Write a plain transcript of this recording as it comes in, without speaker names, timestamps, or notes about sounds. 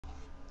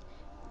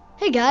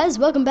Hey guys,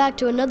 welcome back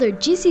to another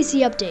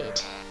GCC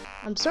update.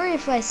 I'm sorry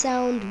if I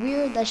sound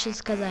weird, that's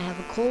just because I have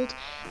a cold,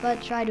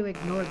 but try to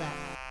ignore that.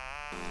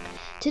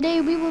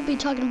 Today we will be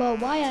talking about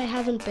why I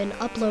haven't been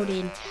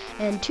uploading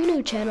and two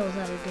new channels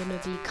that are going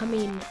to be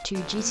coming to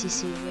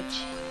GCC,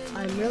 which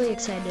I'm really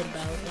excited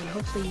about, and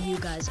hopefully you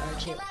guys are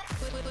too.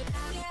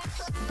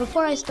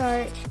 Before I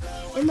start,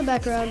 in the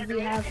background we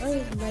have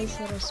a nice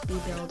little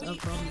speed build of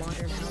a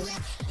modern house,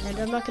 and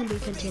I'm not going to be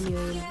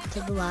continuing to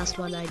the last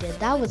one I did.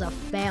 That was a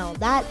fail.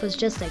 That was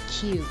just a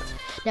cube.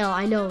 Now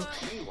I know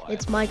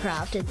it's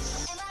Minecraft,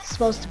 it's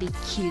supposed to be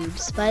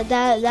cubes, but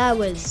that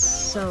was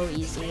so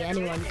easy.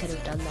 Anyone could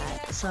have done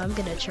that. So I'm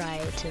going to try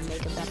to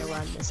make a better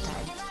one this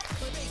time.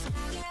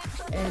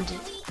 And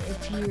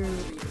if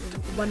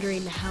you're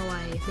wondering how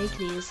I make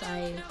these,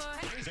 I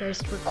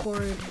first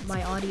record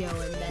my audio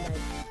and then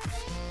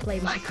I play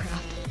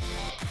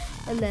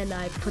Minecraft, and then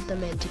I put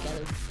them in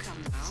together.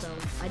 So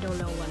I don't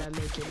know what I'm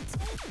making.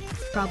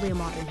 Probably a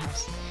modern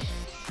house.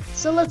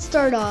 So let's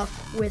start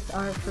off with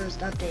our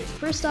first update.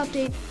 First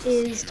update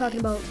is talking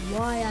about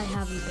why I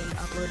haven't been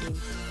uploading.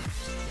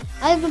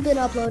 I haven't been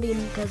uploading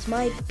because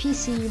my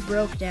PC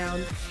broke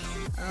down.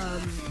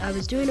 I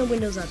was doing a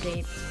Windows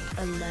update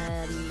and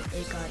then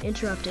it got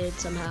interrupted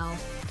somehow,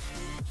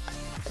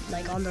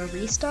 like on the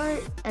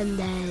restart, and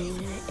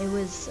then it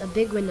was a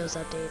big Windows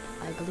update.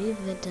 I believe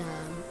it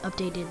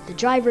updated the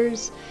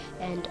drivers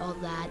and all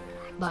that,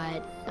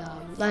 but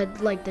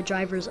like the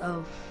drivers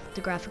of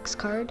the graphics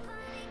card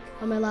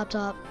on my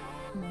laptop.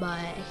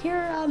 But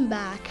here I'm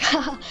back.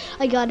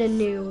 I got a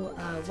new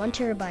 1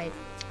 terabyte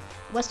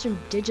Western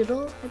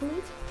Digital, I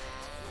believe,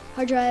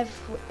 hard drive.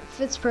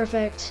 Fits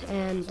perfect,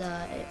 and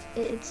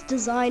it's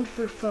designed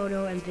for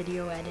photo and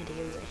video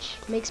editing, which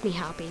makes me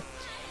happy.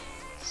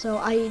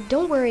 So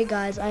don't worry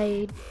guys,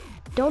 I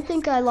don't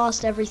think I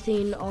lost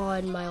everything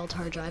on my old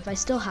hard drive. I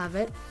still have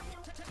it.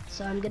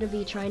 So I'm going to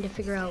be trying to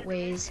figure out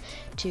ways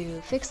to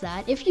fix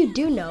that. If you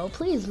do know,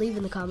 please leave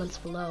in the comments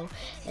below.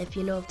 If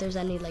you know if there's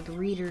any like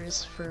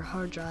readers for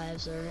hard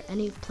drives or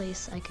any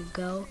place I could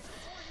go,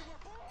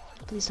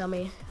 please tell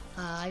me.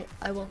 I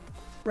will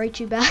write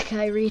you back.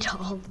 I read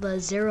all the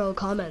 0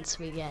 comments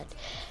we get.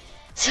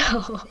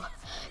 So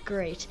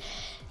great.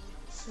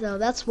 So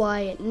that's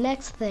why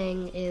next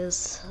thing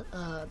is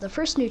the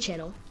first new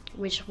channel,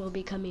 which will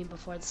be coming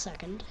before the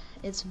second.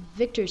 It's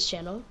Victor's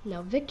channel.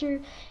 Now Victor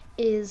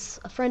is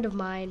a friend of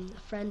mine, a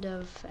friend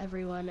of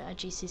everyone at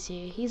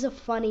GCC. He's a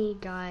funny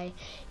guy.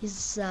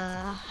 He's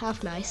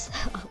half nice,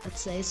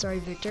 let's say. Sorry,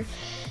 Victor.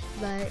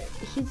 But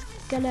he's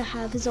gonna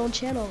have his own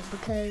channel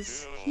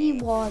because he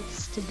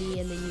wants to be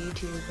in the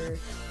YouTuber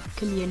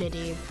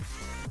community.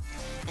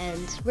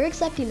 And we're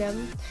accepting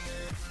him,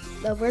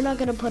 but we're not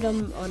gonna put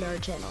him on our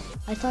channel.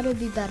 I thought it'd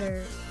be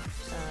better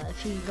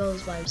if he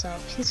goes by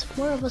himself. He's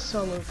more of a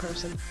solo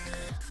person,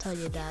 I'll tell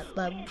you that.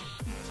 But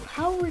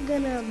how we're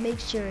gonna make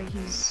sure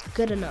he's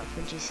good enough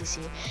for GCC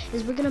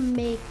is we're gonna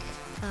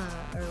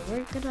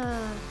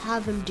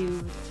have him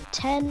do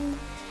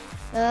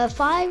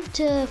 5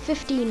 to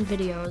 15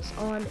 videos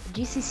on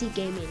GCC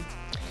gaming.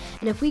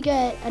 And if we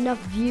get enough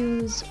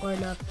views or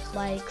enough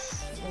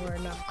likes or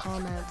enough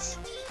comments,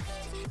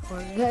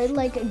 or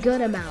like a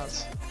good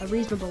amount, a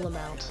reasonable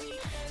amount,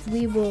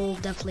 we will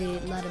definitely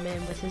let him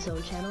in with his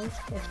own channel.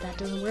 If that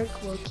doesn't work,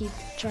 we'll keep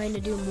trying to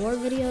do more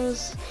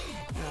videos,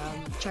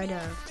 try to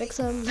fix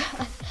them.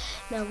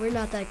 No, we're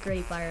not that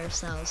great by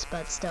ourselves,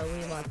 but still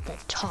we want the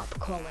top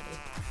quality.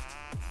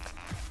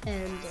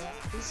 And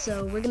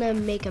so we're gonna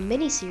make a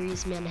mini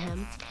series, me and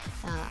him.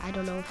 I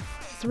don't know,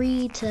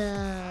 3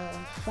 to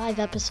 5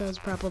 episodes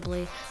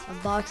probably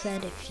of box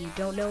set. If you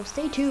don't know,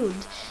 stay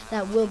tuned.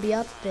 That will be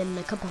up in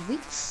a couple of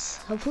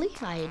weeks, hopefully.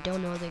 I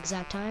don't know the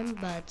exact time,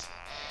 but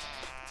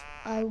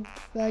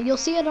you'll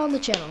see it on the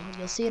channel.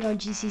 You'll see it on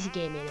GCC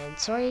Gaming, and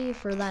sorry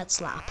for that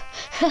slap.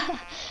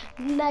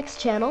 Next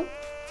channel,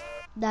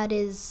 that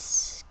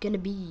is gonna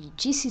be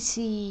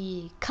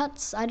GCC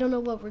Cuts. I don't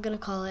know what we're gonna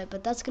call it,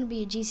 but that's gonna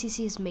be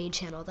GCC's main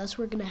channel. That's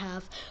where we're gonna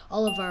have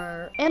all of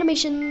our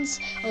animations,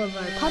 all of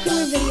our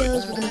popular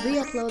videos. We're gonna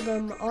re-upload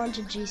them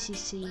onto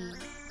GCC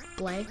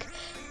blank.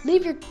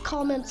 Leave your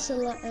comments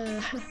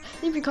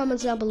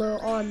down below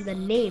on the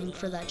name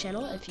for that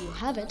channel if you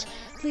have it.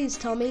 Please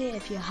tell me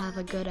if you have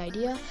a good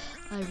idea.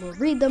 I will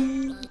read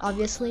them,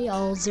 obviously,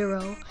 all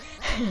 0,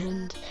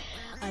 and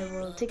I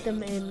will take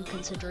them in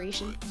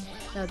consideration.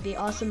 That would be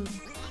awesome.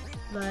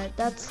 But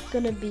that's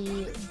gonna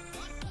be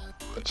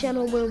a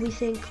channel where we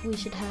think we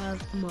should have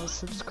the most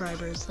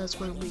subscribers.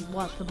 That's where we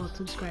want the most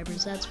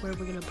subscribers. That's where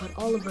we're gonna put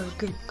all of our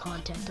good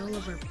content, all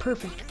of our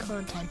perfect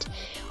content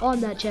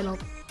on that channel.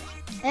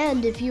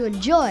 And if you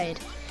enjoyed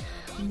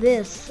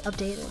this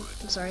update,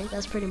 I'm sorry,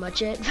 that's pretty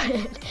much it.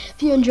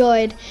 If you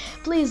enjoyed,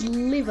 please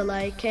leave a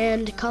like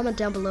and comment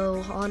down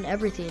below on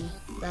everything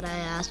that I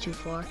asked you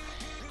for.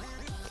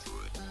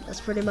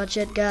 That's pretty much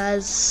it,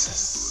 guys.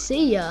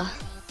 See ya,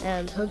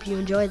 and hope you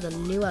enjoy the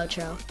new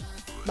outro.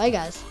 Bye,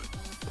 guys.